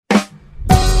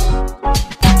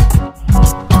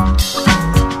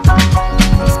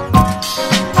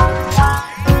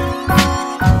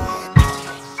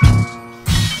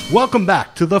welcome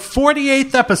back to the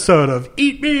 48th episode of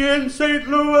Eat Me in St.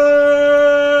 Louis!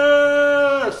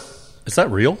 Is that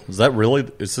real?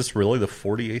 Is this really the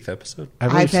 48th episode?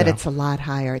 I bet it's a lot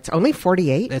higher. It's only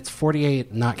 48? It's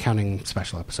 48, not counting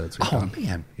special episodes. Man.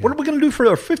 Yeah. What are we going to do for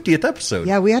our 50th episode?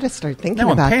 Yeah, we ought to start thinking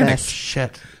now about I'm panicked. this.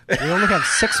 Shit. We only have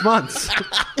 6 months.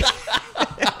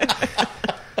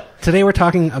 Today we're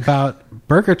talking about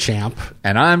Burger Champ.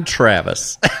 And I'm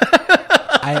Travis.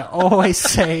 I always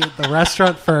say the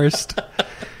restaurant first.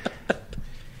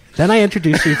 Then I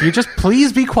introduce you. If you just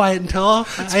please be quiet until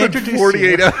I introduce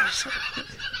 48 you. hours.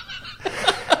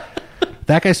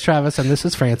 That guy's Travis, and this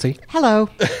is Francie. Hello.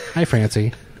 Hi,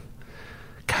 Francie.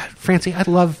 God, Francie, I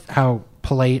love how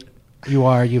polite you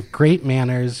are. You have great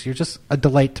manners. You're just a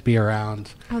delight to be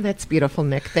around. Oh, that's beautiful,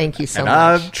 Nick. Thank you so And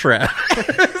much. I'm Travis.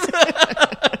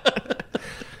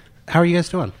 How are you guys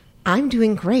doing? I'm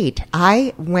doing great.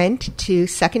 I went to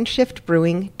Second Shift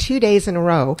Brewing 2 days in a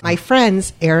row. My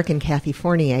friends, Eric and Kathy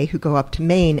Fournier, who go up to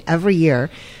Maine every year,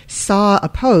 saw a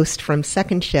post from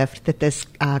Second Shift that this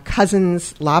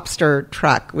Cousins lobster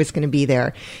truck was going to be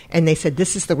there. And they said,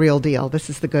 this is the real deal. This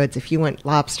is the goods. If you want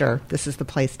lobster, this is the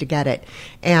place to get it.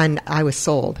 And I was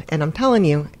sold. And I'm telling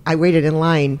you, I waited in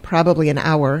line probably an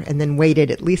hour and then waited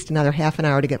at least another half an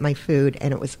hour to get my food.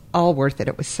 And it was all worth it.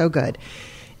 It was so good.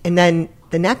 And then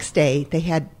the next day, they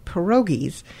had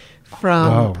pierogies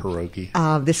from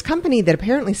Pierogi. this company that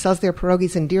apparently sells their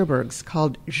pierogies in Deerbergs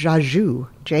called Jaju,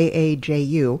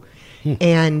 Jaju.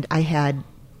 And I had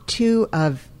 2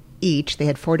 of each. They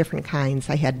had 4 different kinds.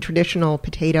 I had traditional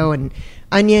potato and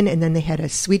onion, and then they had a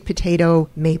sweet potato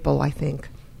maple, I think.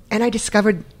 And I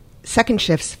discovered Second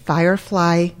Shift's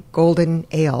Firefly Golden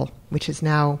Ale, which is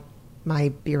now my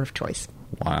beer of choice.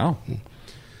 Wow.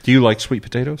 Do you like sweet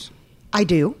potatoes? I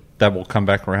do. That will come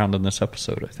back around in this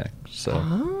episode, I think.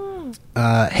 So,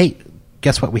 Hey,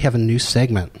 guess what? We have a new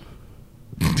segment.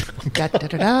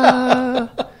 Da-da-da-da.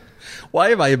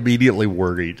 why am I immediately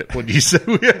worried when you say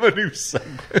we have a new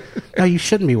segment? No, you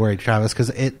shouldn't be worried, Travis, because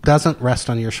it doesn't rest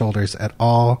on your shoulders at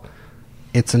all.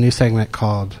 It's a new segment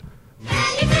called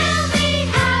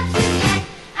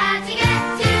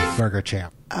Burger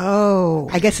Champ. Oh,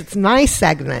 I guess it's my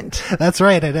segment. That's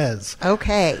right, it is.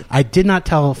 Okay. I did not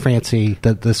tell Francie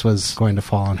that this was going to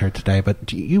fall on her today,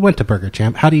 but you went to Burger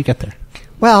Champ. How do you get there?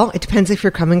 Well, it depends if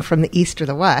you're coming from the east or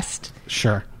the west.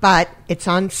 Sure. But it's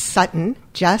on Sutton,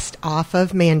 just off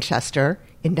of Manchester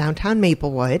in downtown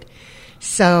Maplewood.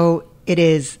 So it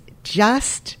is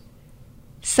just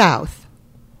south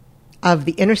of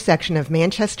the intersection of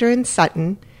Manchester and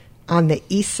Sutton on the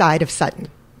east side of Sutton.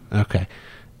 Okay.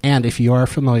 And if you are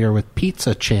familiar with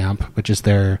Pizza Champ, which is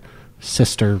their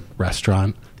sister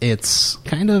restaurant, it's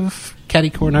kind of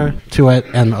catty corner to it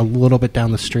and a little bit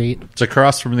down the street. It's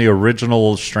across from the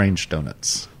original Strange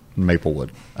Donuts in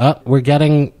Maplewood. We're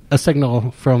getting a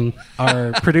signal from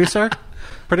our producer.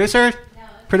 Producer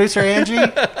Angie?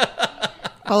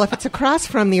 Well, if it's across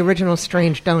from the original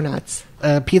Strange Donuts.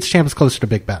 Pizza Champ is closer to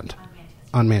Big Bend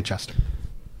on Manchester.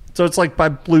 So it's like by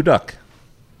Blue Duck,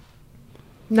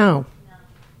 No.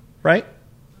 right?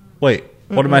 Wait,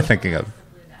 what am I thinking of?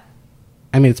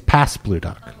 I mean, it's past Blue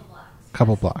Duck.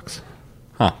 Couple blocks.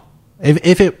 Huh.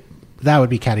 That would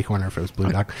be catty corner if it was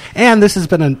Blue Duck. And this has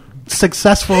been a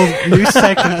successful new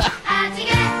segment.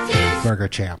 Burger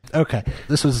Champ. Okay,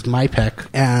 this was my pick,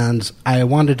 and I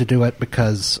wanted to do it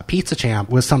because Pizza Champ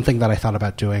was something that I thought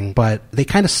about doing, but they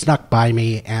kind of snuck by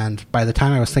me, and by the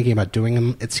time I was thinking about doing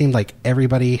them, it seemed like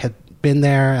everybody had been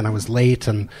there, and I was late,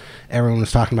 and everyone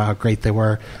was talking about how great they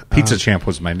were. Pizza Champ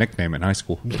was my nickname in high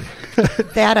school.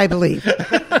 That I believe.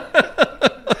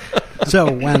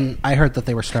 So when I heard that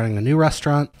they were starting a new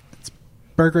restaurant, it's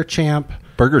Burger Champ.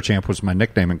 Burger Champ was my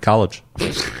nickname in college.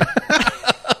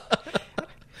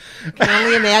 Can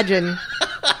only imagine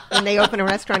when they open a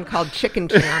restaurant called Chicken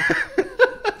Champ,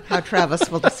 how Travis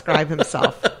will describe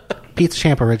himself. Pizza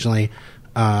Champ originally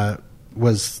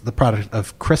was the product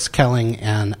of Chris Kelling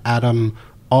and Adam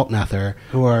Altnether,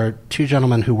 who are 2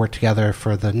 gentlemen who worked together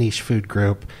for the Niche Food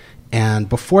Group. And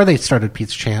before they started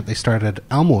Pizza Champ, they started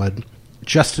Elmwood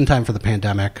just in time for the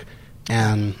pandemic.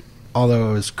 And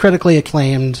although it was critically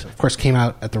acclaimed, of course, came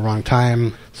out at the wrong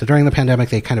time. So during the pandemic,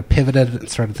 they kind of pivoted and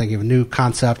started thinking of new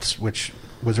concepts, which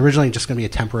was originally just going to be a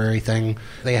temporary thing.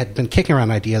 They had been kicking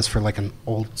around ideas for like an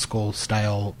old school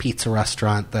style pizza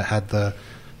restaurant that had the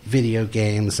video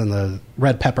games and the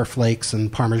red pepper flakes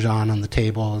and Parmesan on the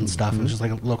table and stuff. It was just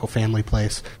like a local family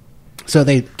place. So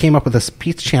they came up with this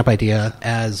Pizza Champ idea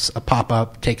as a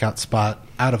pop-up takeout spot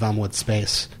out of Elmwood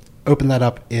space. Opened that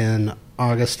up in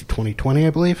August of 2020, I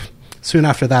believe. Soon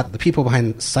after that, the people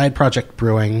behind Side Project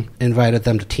Brewing invited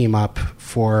them to team up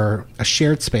for a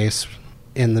shared space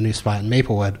in the new spot in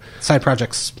Maplewood. Side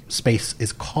Project's space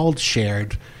is called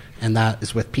Shared, and that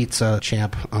is with Pizza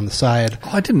Champ on the side.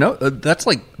 Oh, I didn't know. That's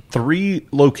like 3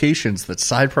 locations that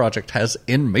Side Project has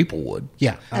in Maplewood.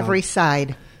 Yeah. Every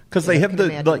side. Because they have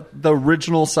imagine. the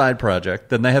original Side Project,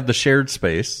 then they have the shared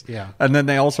space, and then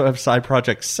they also have Side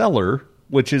Project Cellar,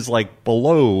 which is like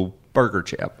below Burger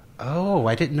Champ. Oh,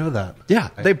 I didn't know that. Yeah,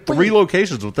 they have 3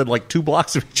 locations within like 2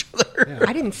 blocks of each other. Yeah.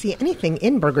 I didn't see anything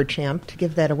in Burger Champ to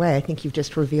give that away. I think you've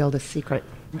just revealed a secret.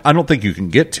 I don't think you can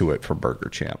get to it from Burger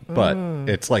Champ, but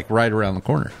it's like right around the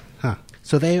corner. Huh.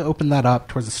 So they opened that up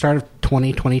towards the start of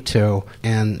 2022,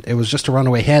 and it was just a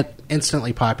runaway hit,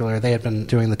 instantly popular. They had been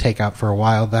doing the takeout for a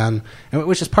while then,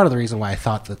 which is part of the reason why I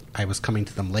thought that I was coming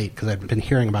to them late, because I'd been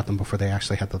hearing about them before they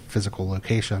actually had the physical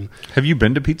location. Have you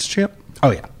been to Pizza Champ? Oh,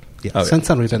 yeah. Yeah. Oh, yeah. Since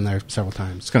then, we've been there several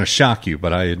times. It's going to shock you,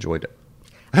 but I enjoyed it.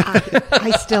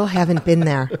 I still haven't been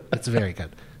there. It's very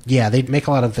good. Yeah, they make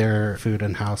a lot of their food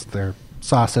in-house, their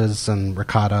sauces and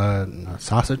ricotta and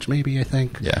sausage, maybe, I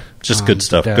think. Yeah, just good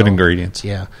stuff, dough. good ingredients.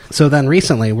 Yeah. So then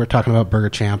recently, we're talking about Burger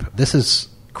Champ. This is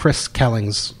Chris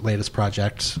Kelling's latest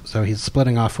project, so he's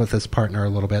splitting off with his partner a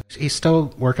little bit. He's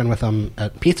still working with them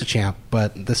at Pizza Champ,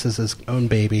 but this is his own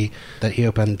baby that he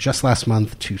opened just last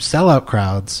month to sell out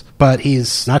crowds. But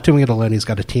he's not doing it alone. He's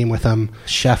got a team with him.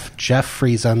 Chef Jeff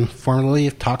Friesen, formerly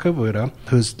of Taco Buddha,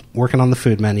 who's working on the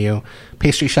food menu.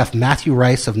 Pastry chef Matthew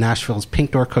Rice of Nashville's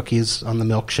Pink Door Cookies on the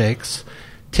milkshakes.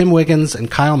 Tim Wiggins and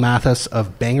Kyle Mathis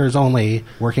of Bangers Only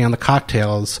working on the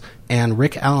cocktails. And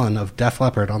Rick Allen of Def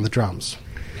Leppard on the drums.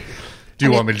 Do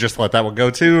you want me to just let that one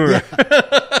go too? Or? Yeah.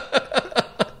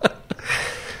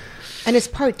 And as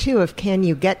part 2 of Can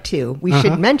You Get To, we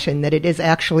should mention that it is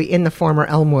actually in the former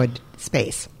Elmwood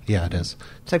space. Yeah, it is.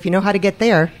 So if you know how to get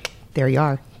there, there you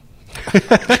are.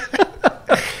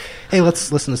 Hey,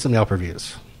 let's listen to some Yelp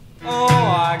reviews. Oh,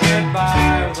 I get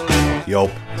by with a little Yelp.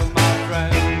 from my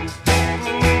friends.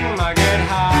 I get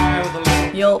high with a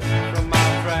little Yelp. from my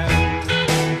friends.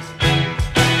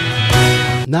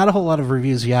 Not a whole lot of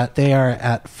reviews yet. They are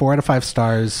at 4 out of 5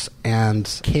 stars, and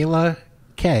Kayla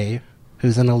K,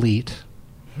 who's an elite,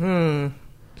 from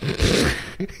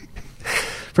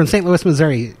St. Louis,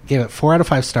 Missouri, gave it 4 out of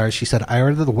 5 stars. She said, I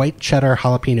ordered the white cheddar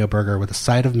jalapeno burger with a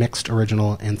side of mixed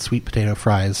original and sweet potato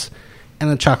fries and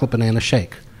a chocolate banana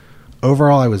shake.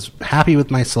 Overall, I was happy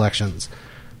with my selections.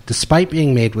 Despite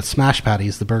being made with smash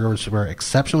patties, the burgers were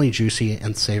exceptionally juicy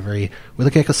and savory with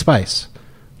a kick of spice.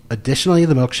 Additionally,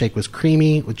 the milkshake was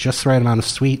creamy with just the right amount of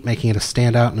sweet, making it a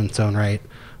standout in its own right.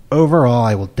 Overall,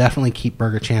 I will definitely keep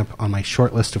Burger Champ on my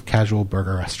short list of casual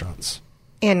burger restaurants.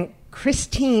 And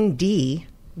Christine D.,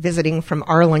 visiting from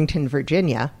Arlington,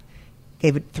 Virginia,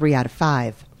 gave it 3 out of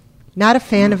 5. Not a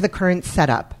fan of the current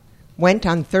setup. Went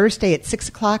on Thursday at 6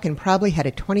 o'clock and probably had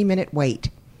a 20-minute wait.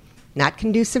 Not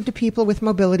conducive to people with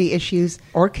mobility issues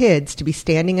or kids to be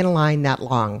standing in a line that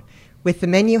long. With the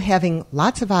menu having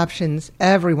lots of options,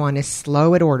 everyone is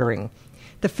slow at ordering.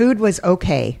 The food was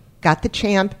okay. Got the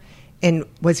Champ and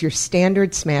was your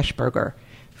standard smash burger.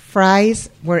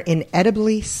 Fries were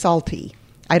inedibly salty.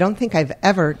 I don't think I've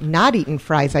ever not eaten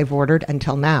fries I've ordered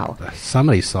until now.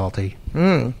 Somebody's salty.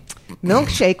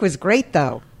 Milkshake was great,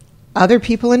 though. Other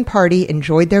people in party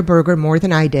enjoyed their burger more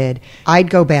than I did. I'd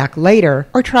go back later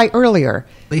or try earlier.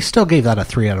 They still gave that a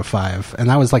 3 out of 5, and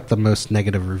that was like the most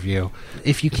negative review.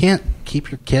 If you can't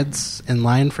keep your kids in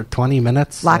line for 20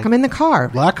 minutes... Lock them in the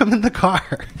car. Lock them in the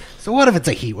car. So what if it's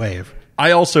a heat wave?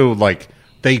 I also,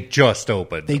 they just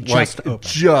opened. They just opened.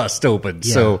 Just opened.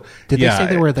 Yeah. So, Did they say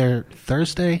they were there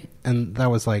Thursday? And that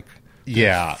was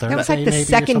Yeah. That was like Thursday the maybe or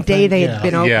second day they had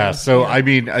something? been open. Yeah, so I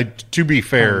mean, to be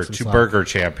fair Tons and to sauce. Burger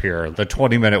Champ here, the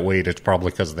 20-minute wait is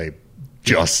probably because they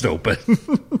just opened.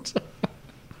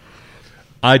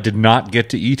 I did not get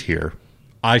to eat here.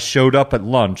 I showed up at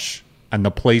lunch, and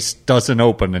the place doesn't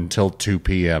open until 2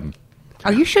 p.m.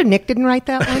 Are you sure Nick didn't write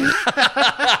that one?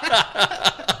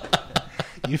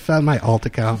 You found my alt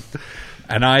account.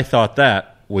 And I thought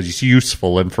that was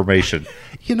useful information.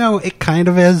 You know, it kind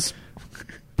of is,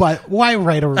 but why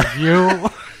write a review?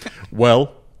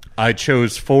 Well, I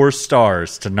chose 4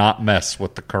 stars to not mess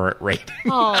with the current rating.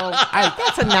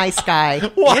 That's a nice guy.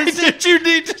 Why did you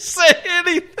need to say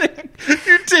anything?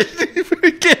 You didn't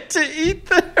even get to eat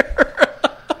there.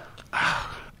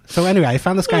 So anyway, I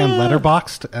found this guy on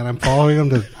Letterboxd, and I'm following him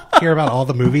to hear about all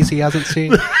the movies he hasn't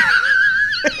seen.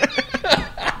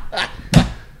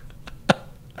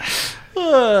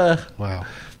 Wow.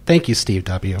 Thank you, Steve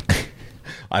W.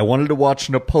 I wanted to watch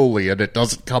Napoleon. It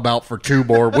doesn't come out for 2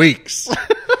 more weeks.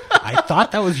 I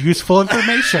thought that was useful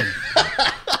information.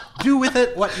 Do with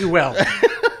it what you will.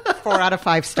 4 out of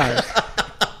 5 stars.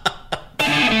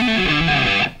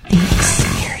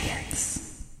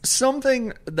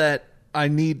 Something that I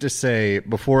need to say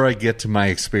before I get to my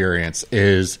experience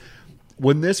is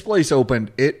when this place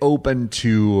opened, it opened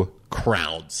to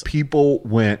crowds. People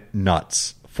went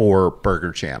nuts for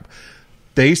Burger Champ.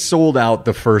 They sold out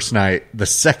the first night. The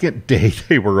second day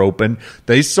they were open,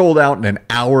 they sold out in an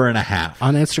hour and a half.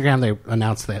 On Instagram, they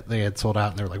announced that they had sold out,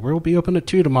 and they were like, "We'll be open at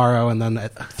 2 tomorrow," and then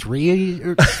at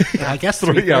 3, I guess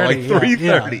 3:30. Yeah, like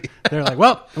 3:30. They're like,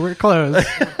 "Well, we're closed."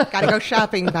 Got to go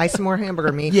shopping, buy some more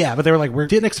hamburger meat. Yeah, but they were like, "We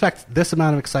didn't expect this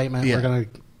amount of excitement. Yeah. We're going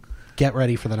to get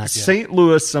ready for the next." St.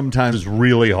 Louis sometimes is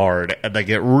really hard, and they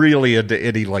get really into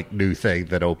any like new thing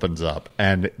that opens up,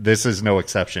 and this is no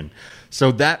exception.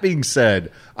 So that being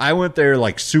said, I went there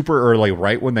like super early,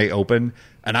 right when they opened,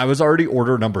 and I was already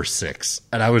order number 6,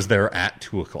 and I was there at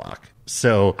 2:00.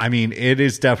 So I mean, it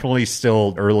is definitely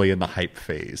still early in the hype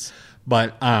phase,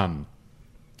 but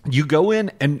you go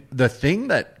in, and the thing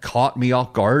that caught me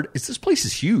off guard is this place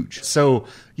is huge. So,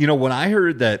 you know, when I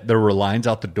heard that there were lines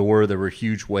out the door, there were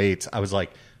huge waits, I was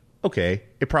like, okay,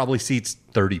 it probably seats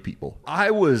 30 people.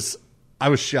 I was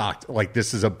shocked. Like,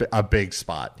 this is a big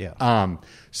spot. Yeah.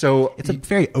 So It's a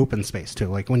very open space, too.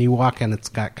 Like, when you walk in, it's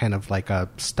got kind of like a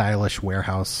stylish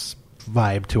warehouse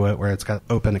vibe to it, where it's got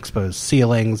open, exposed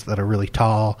ceilings that are really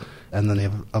tall, and then they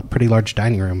have a pretty large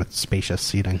dining room with spacious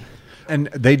seating. And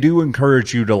they do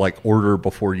encourage you to like order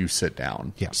before you sit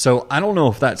down. Yeah. So I don't know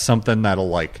if that's something that'll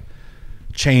like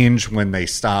change when they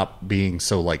stop being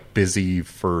so like busy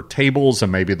for tables,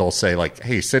 and maybe they'll say like,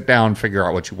 hey, sit down, figure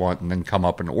out what you want, and then come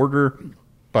up and order.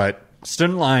 But stood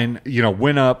in line, you know,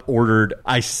 went up, ordered.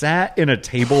 I sat in a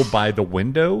table by the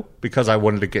window because I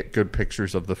wanted to get good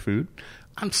pictures of the food.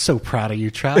 I'm so proud of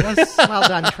you, Travis. Well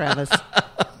done, Travis.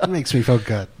 It makes me feel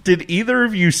good. Did either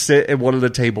of you sit at one of the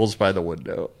tables by the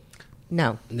window?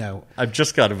 No. No. I've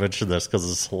just got to mention this because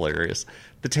it's hilarious.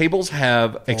 The tables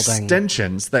have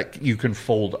extensions that you can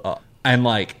fold up and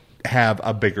like have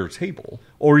a bigger table,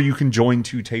 or you can join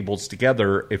 2 tables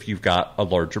together if you've got a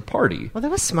larger party. Well,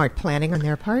 that was smart planning on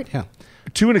their part. Yeah.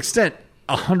 To an extent,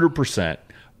 100%.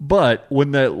 But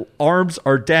when the arms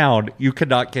are down, you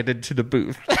cannot get into the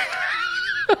booth.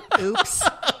 Oops.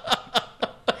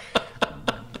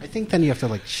 I think then you have to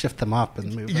like shift them up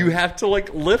and move You them. have to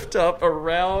like lift up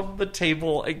around the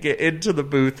table and get into the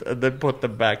booth and then put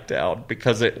them back down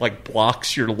because it like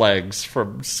blocks your legs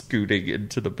from scooting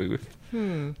into the booth.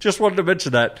 Just wanted to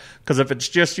mention that because if it's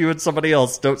just you and somebody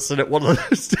else, don't sit at one of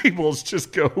those tables.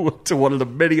 Just go to one of the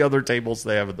many other tables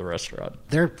they have in the restaurant.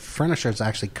 Their furniture is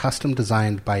actually custom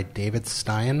designed by David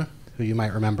Stein, who you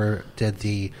might remember did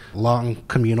the long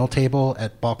communal table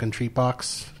at Balkan Treat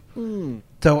Box.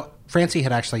 So Francie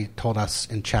had actually told us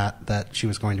in chat that she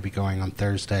was going to be going on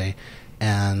Thursday,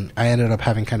 and I ended up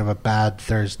having kind of a bad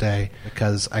Thursday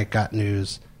because I got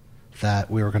news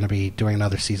that we were going to be doing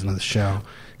another season of the show.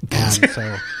 And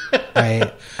so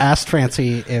I asked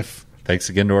Francie if... Thanks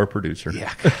again to our producer.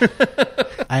 Yeah.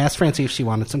 I asked Francie if she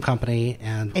wanted some company,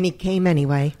 and... And he came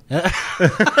anyway.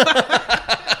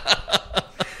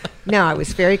 No, I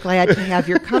was very glad to have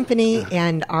your company,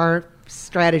 and our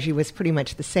strategy was pretty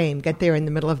much the same. Get there in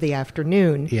the middle of the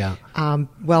afternoon, Yeah.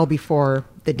 Well before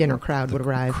the dinner crowd would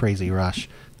arrive. Crazy rush.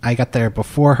 I got there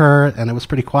before her, and it was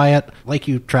pretty quiet. Like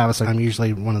you, Travis, I'm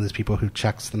usually one of those people who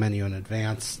checks the menu in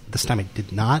advance. This time I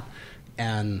did not,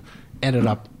 and ended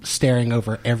up staring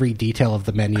over every detail of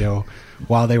the menu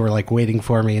while they were like waiting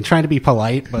for me and trying to be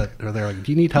polite, but they're like,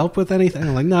 do you need help with anything?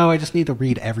 I'm like, no, I just need to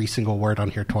read every single word on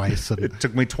here twice. And It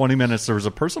took me 20 minutes. There was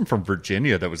a person from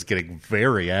Virginia that was getting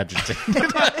very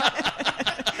agitated.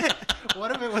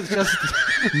 what if it was just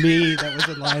me that was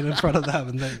in line in front of them?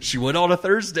 And they, She went on a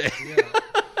Thursday.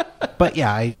 But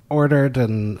yeah, I ordered,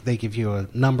 and they give you a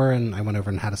number, and I went over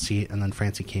and had a seat, and then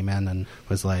Francie came in and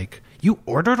was like, you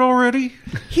ordered already?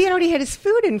 He already had his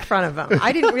food in front of him.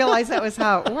 I didn't realize that was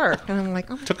how it worked. And I'm like,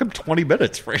 oh. Took him 20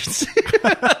 minutes, Francie.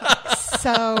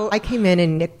 So I came in,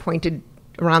 and Nick pointed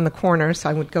around the corner, so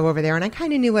I would go over there, and I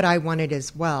kind of knew what I wanted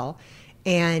as well.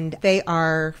 And they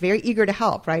are very eager to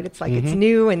help, right? It's like it's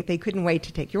new, and they couldn't wait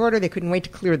to take your order. They couldn't wait to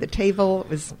clear the table. It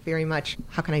was very much,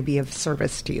 how can I be of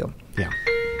service to you? Yeah.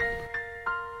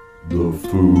 The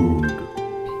food.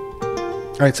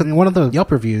 All right, so in one of the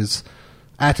Yelp reviews,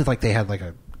 I acted like they had like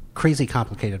a crazy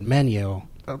complicated menu,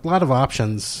 a lot of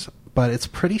options, but it's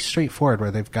pretty straightforward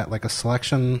where they've got like a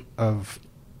selection of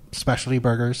specialty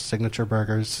burgers, signature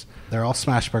burgers. They're all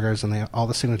smash burgers, and all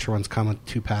the signature ones come with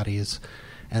 2 patties.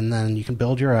 And then you can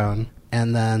build your own.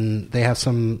 And then they have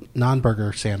some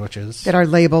non-burger sandwiches. That are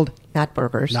labeled not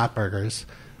burgers. Not burgers.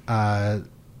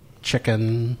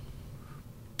 Chicken,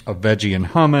 a veggie and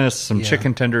hummus, some Yeah.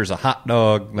 chicken tenders, a hot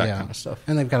dog, that Yeah. kind of stuff.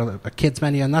 And they've got a kids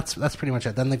menu, and that's pretty much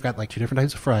it. Then they've got like 2 different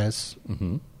types of fries,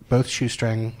 both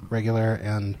shoestring, regular,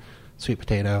 and sweet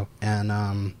potato, and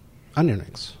onion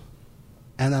rings.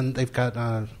 And then they've got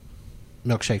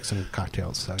milkshakes and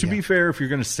cocktails. So, To yeah. be fair, if you're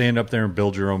going to stand up there and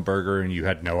build your own burger and you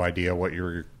had no idea what you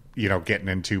were getting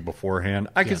into beforehand,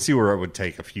 I could see where it would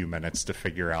take a few minutes to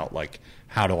figure out, like,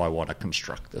 how do I want to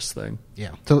construct this thing?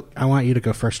 Yeah. So I want you to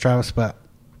go first, Travis, but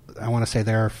I want to say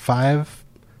there are 5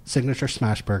 signature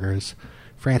smash burgers.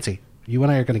 Francie, you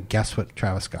and I are going to guess what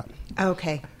Travis got.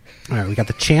 Okay. All right, we got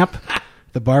the Champ,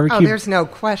 the barbecue. Oh, there's no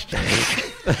question.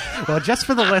 well, just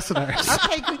for the listeners.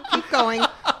 Okay, keep going.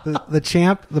 The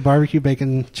Champ, the barbecue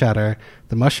bacon cheddar,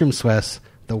 the mushroom Swiss,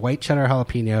 the white cheddar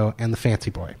jalapeno, and the Fancy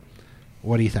Boy.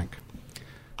 What do you think?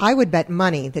 I would bet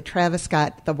money that Travis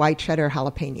got the white cheddar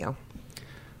jalapeno.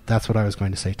 That's what I was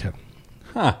going to say, too.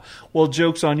 Huh. Well,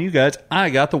 joke's on you guys. I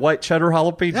got the white cheddar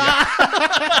jalapeno.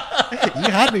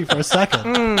 You had me for a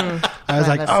second. I was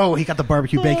like, Travis. oh, he got the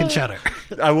barbecue bacon cheddar.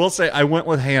 I will say I went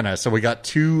with Hannah, so we got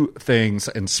 2 things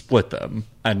and split them.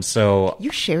 And so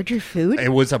You shared your food? it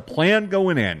was a plan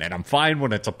going in, and I'm fine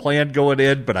when it's a plan going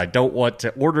in, but I don't want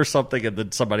to order something and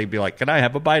then somebody be like, can I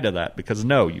have a bite of that? Because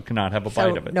no, you cannot have a So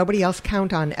bite of it. nobody else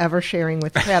count on ever sharing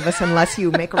with Travis unless you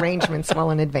make arrangements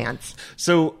well in advance.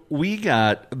 So we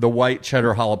got the white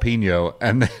cheddar jalapeno,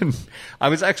 and then I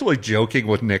was actually joking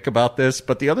with Nick about this,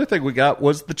 but the other thing we got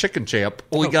was the Chicken Champ.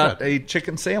 We got good. a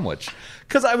chicken sandwich.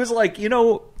 Because I was like,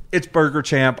 it's Burger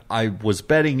Champ. I was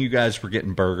betting you guys were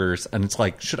getting burgers, and it's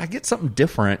like, should I get something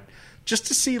different just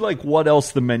to see like what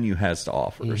else the menu has to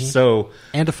offer? So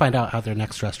And to find out how their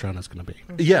next restaurant is going to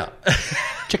be. yeah.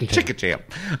 Chicken Champ. Chicken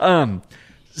Champ.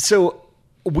 So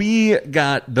we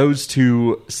got those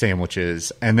 2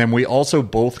 sandwiches, and then we also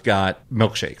both got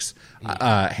milkshakes.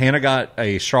 Hannah got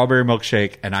a strawberry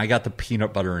milkshake, and I got the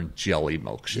peanut butter and jelly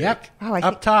milkshake. Yep. Oh, I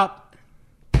Up think- top.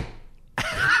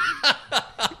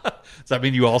 Does that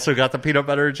mean you also got the peanut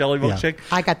butter and jelly milkshake?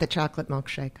 I got the chocolate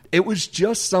milkshake. It was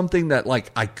just something that,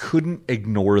 like, I couldn't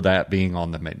ignore that being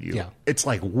on the menu. Yeah. It's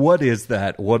like, what is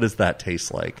that? What does that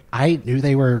taste like? I knew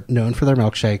they were known for their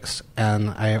milkshakes, and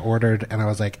I ordered, and I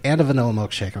was like, and a vanilla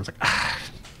milkshake. I was like, I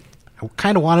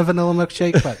kind of want a vanilla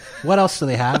milkshake, but what else do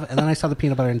they have? And then I saw the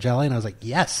peanut butter and jelly, and I was like,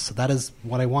 yes, that is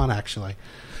what I want, actually.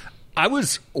 I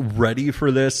was ready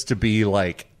for this to be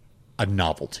like a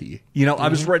novelty. I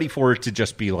was ready for it to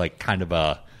just be like kind of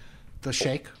a The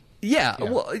shake? yeah.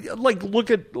 Well, like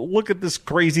look at this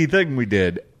crazy thing we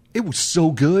did. It was so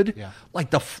good. Yeah.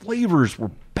 Like the flavors were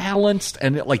balanced,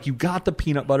 and you got the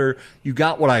peanut butter, you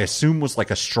got what I assume was like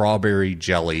a strawberry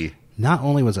jelly. Not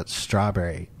only was it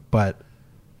strawberry, but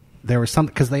there was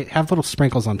something, because they have little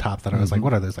sprinkles on top that I was like,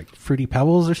 what are those, like Fruity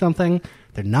Pebbles or something?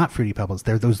 They're not Fruity Pebbles.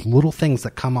 They're those little things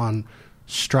that come on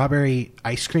strawberry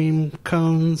ice cream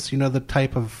cones, the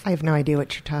type of... I have no idea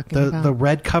what you're talking about. The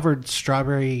red covered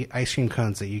strawberry ice cream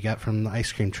cones that you get from the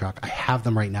ice cream truck. I have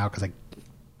them right now because I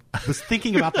was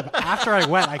thinking about them after I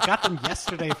went. I got them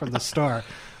yesterday from the store.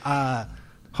 Hold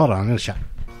on, I'm going to check.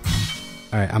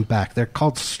 All right, I'm back. They're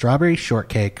called Strawberry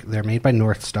Shortcake. They're made by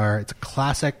North Star. It's a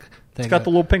classic thing. It's got the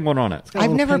little penguin on it. got a I've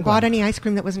little never pink bought one. any ice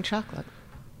cream that wasn't chocolate.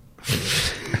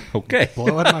 Okay.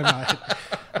 Blowing my mind.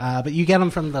 But you get them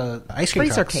from the ice cream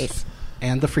Freezer trucks case.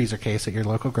 and the freezer case at your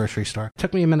local grocery store. It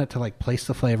took me a minute to place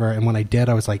the flavor, and when I did,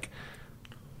 I was like,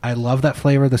 I love that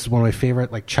flavor. This is one of my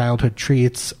favorite childhood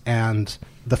treats, and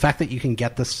the fact that you can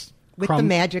get this With the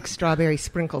magic strawberry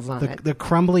sprinkles on it. the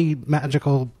crumbly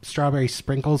magical strawberry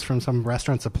sprinkles from some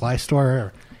restaurant supply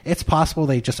store. It's possible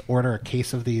they just order a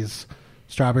case of these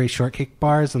strawberry shortcake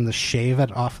bars and shave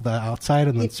it off the outside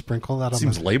and then sprinkle that on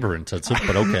Seems the... labor intensive,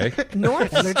 but okay.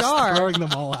 North And they're just Star. throwing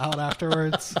them all out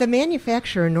afterwards. The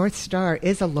manufacturer, North Star,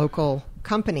 is a local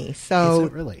company, Is so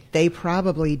it really? they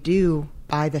probably do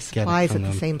buy the supplies from at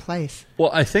the them. same place.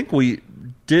 Well, I think we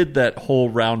did that whole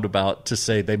roundabout to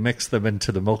say they mix them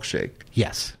into the milkshake.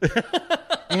 Yes.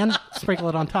 And sprinkle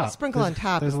it on top. Sprinkle on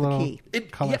top There's is a the little key.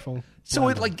 colorful. Yeah. So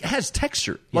it blend. has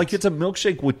texture. Like it's a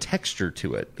milkshake with texture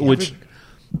to it, which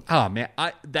man,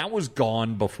 that was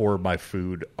gone before my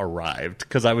food arrived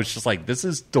because I was just like, this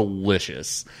is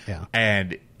delicious. Yeah.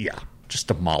 And just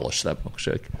demolish that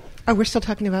milkshake. Oh, we're still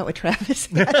talking about what Travis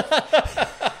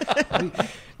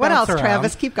What Bounce else, around.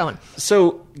 Travis? Keep going.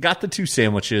 So got the 2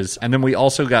 sandwiches, and then we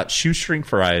also got shoestring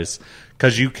fries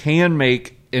because you can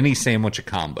make any sandwich a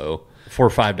combo for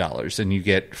 $5, and you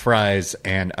get fries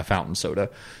and a fountain soda.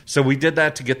 So we did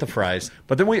that to get the fries,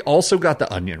 but then we also got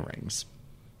the onion rings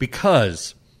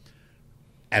because,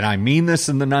 and I mean this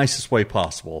in the nicest way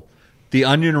possible, The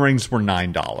onion rings were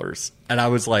 $9. And I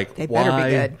was like, They better be why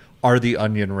good. are the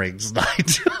onion rings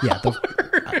 $9?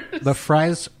 Yeah, the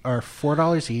fries are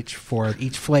 $4 each for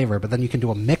each flavor, but then you can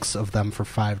do a mix of them for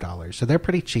 $5. So they're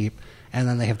pretty cheap. And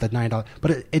then they have the $9.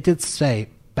 But it did say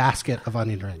basket of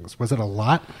onion rings. Was it a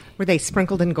lot? Were they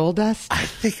sprinkled in gold dust? I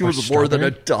think it Or was more than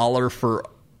strawberry? $1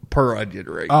 per onion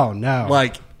ring. Oh, no.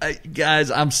 Like,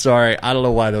 guys, I'm sorry. I don't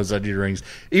know why those onion rings.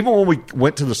 Even when we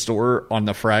went to the store on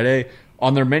the Friday,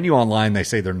 on their menu online, they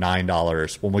say they're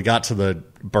 $9. When we got to the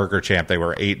Burger Champ, they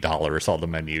were $8 on the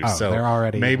menu. Oh, so they're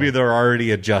already- maybe they're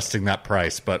already adjusting that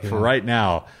price. But for right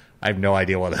now, I have no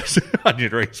idea why those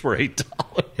onion rings were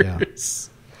 $8.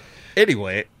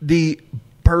 Anyway, the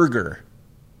burger.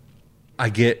 I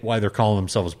get why they're calling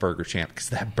themselves Burger Champ, because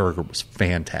that burger was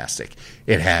fantastic.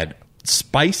 It had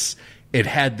spice. It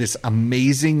had this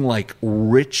amazing, like,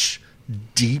 rich,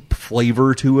 deep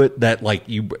flavor to it that, like,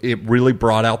 it really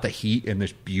brought out the heat in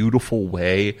this beautiful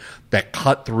way that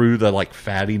cut through the, like,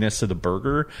 fattiness of the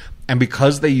burger. And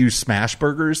because they use smash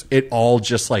burgers, it all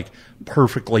just, like,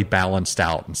 perfectly balanced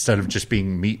out. Instead of just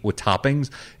being meat with toppings,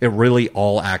 it really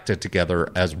all acted together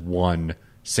as one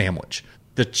sandwich.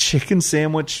 The chicken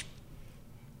sandwich,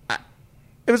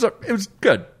 it was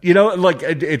good. You know, like,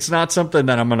 it's not something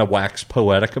that I'm going to wax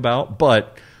poetic about,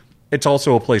 but it's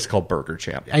also a place called Burger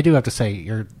Champ. I do have to say,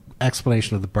 your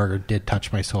explanation of the burger did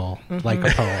touch my soul like a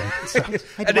poem. So, I had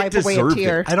And to it wipe away a deserved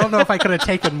tear. it. I don't know if I could have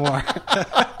taken more.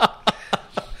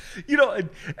 You know,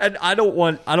 and I don't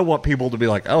want people to be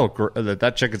like, oh,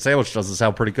 that chicken sandwich doesn't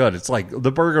sound pretty good. It's like,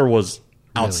 the burger was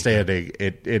outstanding.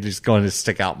 It is going to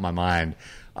stick out in my mind.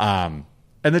 And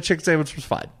the chicken sandwich was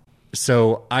fine.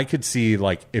 So I could see,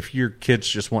 like, if your kid's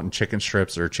just wanting chicken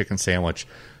strips or a chicken sandwich,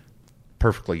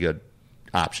 perfectly good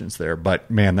options there. But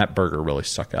man, that burger really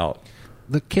stuck out.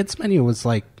 The kids menu was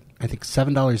like, I think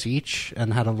 $7 each,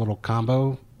 and had a little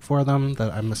combo for them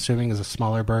that I'm assuming is a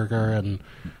smaller burger, and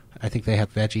I think they had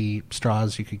veggie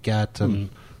straws you could get and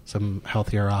some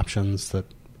healthier options that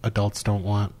adults don't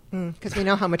want. Because we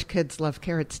know how much kids love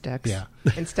carrot sticks Yeah.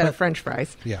 instead of French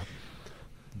fries. Yeah.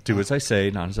 Do as I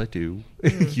say, not as I do.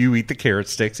 You eat the carrot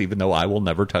sticks, even though I will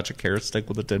never touch a carrot stick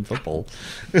with a 10-foot pole.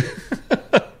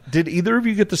 Did either of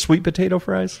you get the sweet potato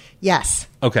fries? Yes.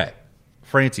 Okay.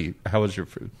 Francie, how was your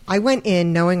food? I went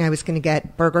in knowing I was going to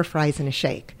get burger, fries, and a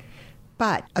shake.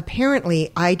 But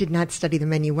apparently, I did not study the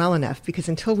menu well enough, because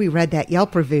until we read that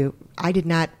Yelp review, I did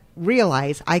not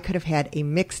realize I could have had a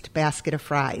mixed basket of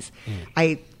fries.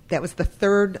 That was the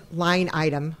third line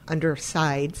item under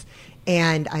sides,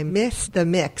 and I missed the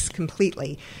mix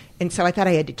completely. And so I thought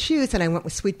I had to choose, and I went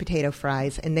with sweet potato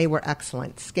fries, and they were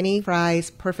excellent. Skinny fries,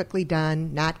 perfectly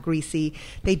done, not greasy.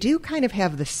 They do kind of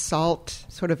have the salt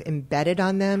sort of embedded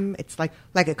on them. It's like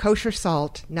a kosher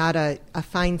salt, not a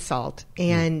fine salt.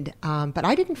 And but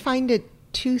I didn't find it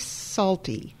too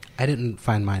salty. I didn't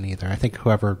find mine either. I think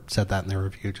whoever said that in their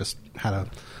review just had a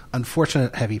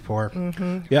unfortunate heavy pour.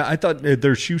 Yeah, I thought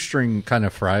they're shoestring kind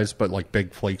of fries, but like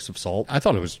big flakes of salt. I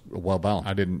thought it was well balanced.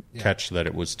 I didn't catch that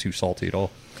it was too salty at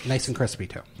all. Nice and crispy,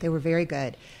 too. They were very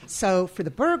good. So for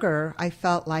the burger, I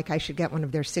felt like I should get one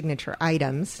of their signature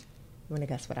items. You want to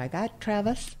guess what I got,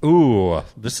 Travis? Ooh,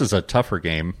 this is a tougher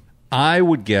game. I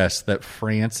would guess that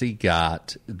Francie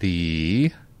got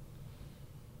the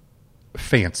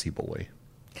Fancy Boy.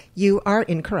 You are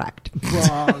incorrect.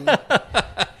 Wrong.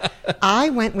 I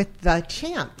went with the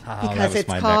Champ that because was it's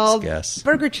my next called guess.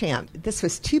 Burger Champ. This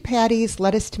was 2 patties,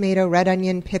 lettuce, tomato, red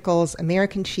onion, pickles,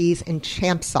 American cheese, and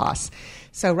Champ sauce.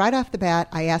 So right off the bat,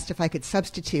 I asked if I could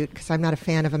substitute, because I'm not a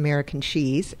fan of American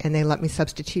cheese, and they let me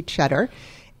substitute cheddar.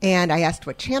 And I asked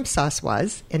what Champ sauce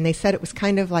was, and they said it was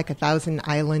kind of like a Thousand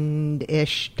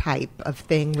Island-ish type of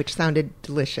thing, which sounded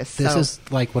delicious. This So- is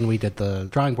like when we did the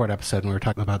drawing board episode and we were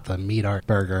talking about the meat art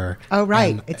burger. Oh,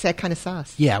 right. And, It's that kind of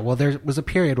sauce. yeah, well, there was a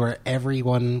period where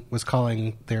everyone was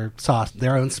calling their sauce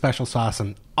their own special sauce,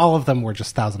 and all of them were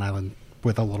just Thousand Island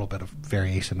with a little bit of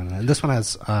variation in it. And this one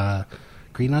has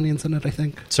green onions in it, I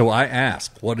think. So I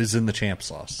asked, what is in the Champ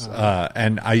sauce?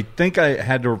 And I think I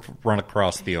had to run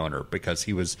across the owner because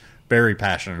he was very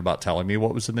passionate about telling me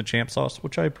what was in the Champ sauce,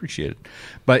 which I appreciated.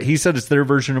 But he said it's their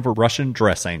version of a Russian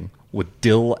dressing with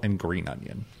dill and green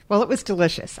onion. Well, it was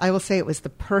delicious. I will say it was the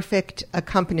perfect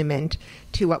accompaniment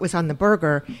to what was on the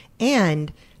burger,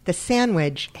 and the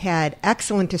sandwich had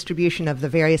excellent distribution of the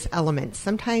various elements.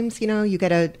 Sometimes, you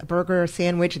get a burger or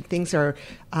sandwich and things are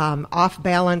off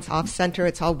balance, off center.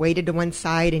 It's all weighted to one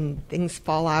side and things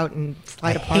fall out and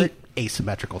slide apart.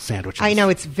 asymmetrical sandwiches. I know,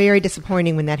 it's very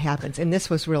disappointing when that happens, and this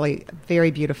was really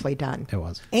very beautifully done. It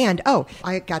was. And,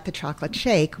 I got the chocolate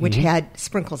shake, which had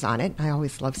sprinkles on it. I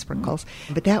always love sprinkles.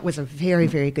 But that was a very,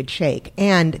 very good shake.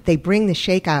 And they bring the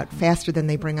shake out faster than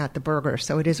they bring out the burger,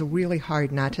 so it is really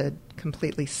hard not to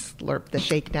completely slurp the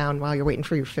shake down while you're waiting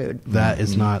for your food. That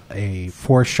is not a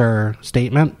for sure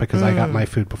statement because I got my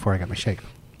food before I got my shake.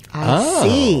 I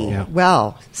see. Yeah.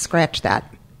 Well, scratch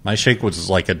that. My shake was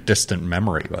like a distant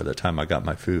memory by the time I got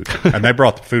my food. And they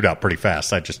brought the food out pretty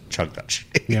fast. I just chugged that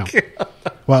shake. Yeah.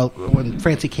 Well, when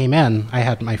Francie came in, I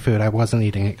had my food. I wasn't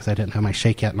eating it because I didn't have my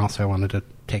shake yet, and also I wanted to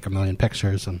take a million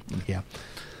pictures. And yeah.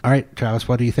 All right, Travis,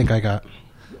 what do you think I got?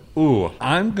 Ooh,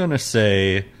 I'm going to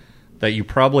say that you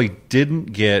probably didn't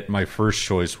get my first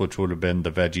choice, which would have been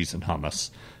the veggies and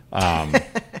hummus.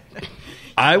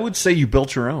 I would say you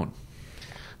built your own.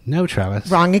 No, Travis.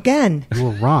 Wrong again. You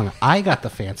were wrong. I got the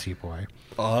fancy boy.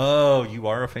 Oh, you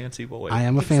are a fancy boy. I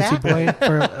am a fancy boy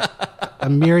for a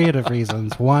myriad of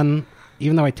reasons. One,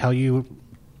 even though I tell you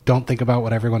don't think about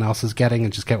what everyone else is getting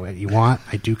and just get what you want,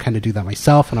 I do kind of do that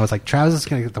myself. And I was like, Travis is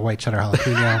going to get the white cheddar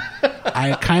jalapeno.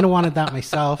 I kind of wanted that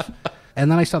myself. And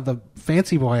then I saw the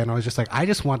fancy boy, and I was just like, I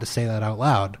just want to say that out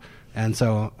loud. And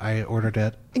so I ordered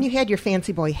it. And you had your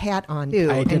fancy boy hat on,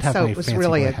 too. I did and have so my it was fancy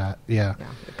really boy hat. Yeah.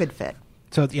 a good fit.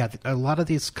 So, yeah, a lot of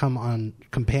these come on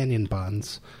companion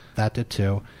buns. That did,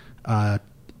 too.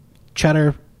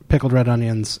 Cheddar, pickled red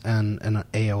onions, and an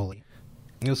aioli.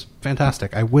 It was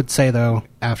fantastic. I would say, though,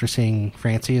 after seeing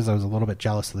Francie's, I was a little bit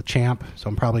jealous of the Champ, so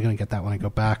I'm probably going to get that when I go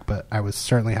back, but I was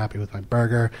certainly happy with my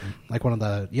burger. Like one of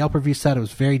the Yelp reviews said, it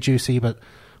was very juicy, but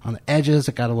on the edges,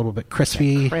 it got a little bit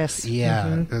crispy. Crisp.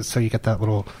 Yeah, so you get that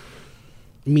little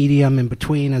medium in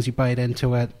between as you bite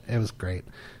into it. It was great.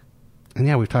 And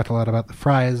yeah, we've talked a lot about the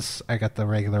fries. I got the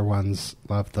regular ones.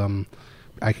 Loved them.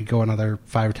 I could go another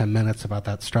 5 or 10 minutes about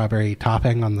that strawberry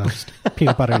topping on the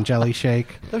peanut butter and jelly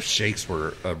shake. Those shakes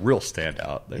were a real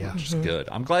standout. They were just good.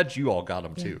 I'm glad you all got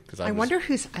them, too. Cause I wonder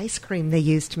whose ice cream they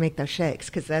used to make those shakes,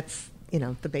 because that's,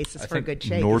 the basis for a good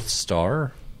shake. North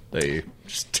Star, they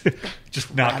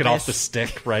just knock it off the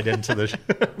stick right into the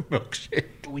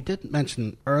milkshake. We did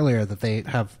mention earlier that they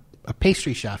have a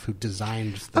pastry chef who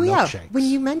designed the milkshakes. Yeah. When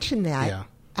you mentioned that, Yeah.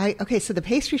 So the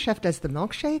pastry chef does the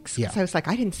milkshakes? Yeah. So I was like,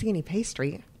 I didn't see any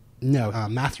pastry. No,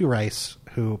 Matthew Rice,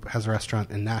 who has a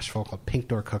restaurant in Nashville called Pink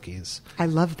Door Cookies. I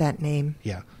love that name.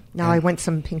 Yeah. Now And- I want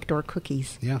some Pink Door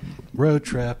cookies. Yeah. Road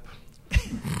trip.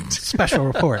 Special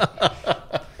report.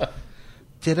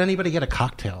 Did anybody get a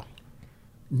cocktail?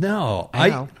 No,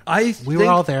 know. We were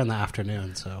all there in the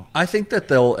afternoon, so. I think that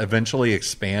they'll eventually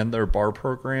expand their bar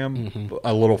program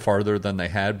a little farther than they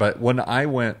had. But when I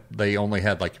went, they only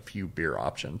had like a few beer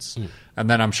options. And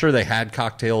then I'm sure they had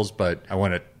cocktails, but I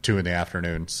went at 2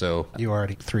 p.m. So, You were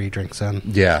already 3 drinks in.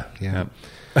 yeah. Yeah.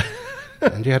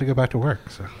 And you had to go back to work,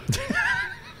 so.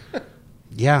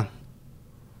 Yeah.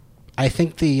 I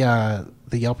think the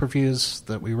Yelp reviews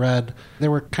that we read, they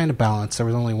were kind of balanced. There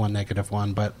was only one negative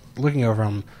one, but looking over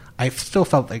them, I still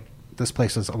felt like this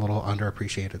place is a little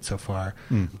underappreciated so far.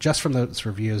 Just from those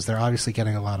reviews, they're obviously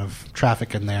getting a lot of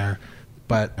traffic in there,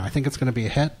 but I think it's going to be a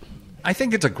hit. I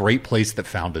think it's a great place that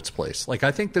found its place. Like,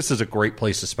 I think this is a great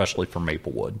place, especially for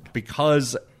Maplewood,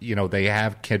 because, they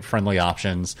have kid-friendly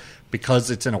options,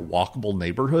 because it's in a walkable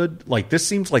neighborhood. Like, this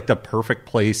seems like the perfect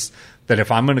place that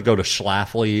if I'm going to go to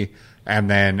Schlafly and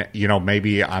then,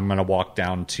 maybe I'm going to walk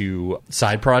down to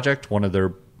Side Project, one of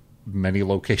their many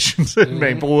locations in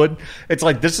Maplewood. It's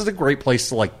like, this is a great place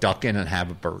to, like, duck in and have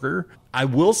a burger. I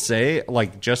will say,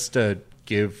 like, just to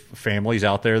give families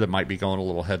out there that might be going a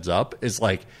little heads up, is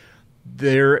like,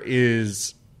 there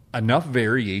is enough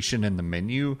variation in the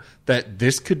menu that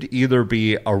this could either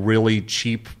be a really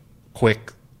cheap,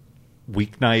 quick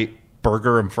weeknight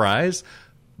burger and fries,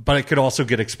 but it could also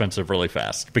get expensive really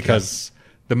fast because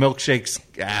the milkshakes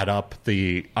add up.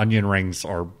 The onion rings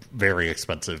are very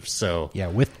expensive. So Yeah,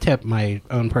 with tip, my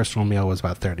own personal meal was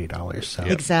about $30. So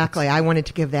Exactly. I wanted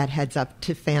to give that heads up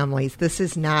to families. This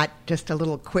is not just a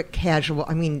little quick casual.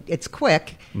 I mean, it's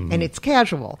quick and it's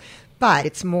casual, but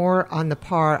it's more on the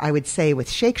par, I would say, with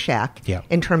Shake Shack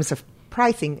in terms of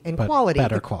pricing and But quality.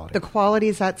 better quality. The quality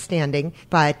is outstanding,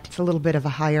 but it's a little bit of a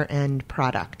higher end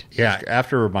product. yeah,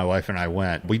 after my wife and I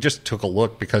went, we just took a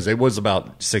look because it was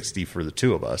about $60 for the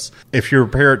two of us. If you're a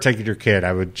parent taking your kid,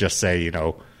 I would just say,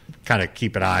 kind of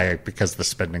keep an eye because the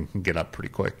spending can get up pretty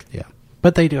quick. Yeah.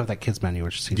 But they do have that kids menu,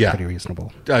 which seems Yeah. pretty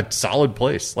reasonable. A solid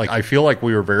place. Like, I feel like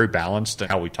we were very balanced in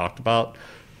how we talked about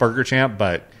Burger Champ,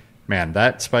 but man,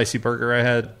 that spicy burger I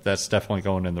had, that's definitely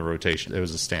going in the rotation. It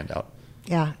was a standout.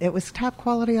 Yeah, it was top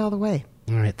quality all the way.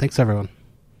 All right. Thanks, everyone.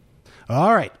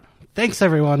 All right. Thanks,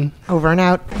 everyone. Over and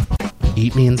out.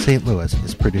 Eat Me in St. Louis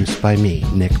is produced by me,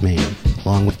 Nick Main,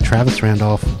 along with Travis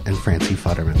Randolph and Francie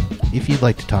Futterman. If you'd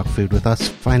like to talk food with us,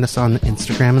 find us on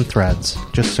Instagram and Threads.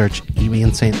 Just search Eat Me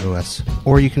in St. Louis,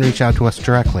 or you can reach out to us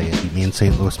directly at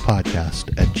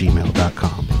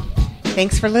eatmeinstlouispodcast@gmail.com.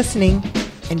 Thanks for listening,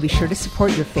 and be sure to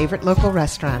support your favorite local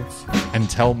restaurants. And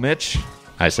tell Mitch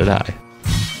I said hi.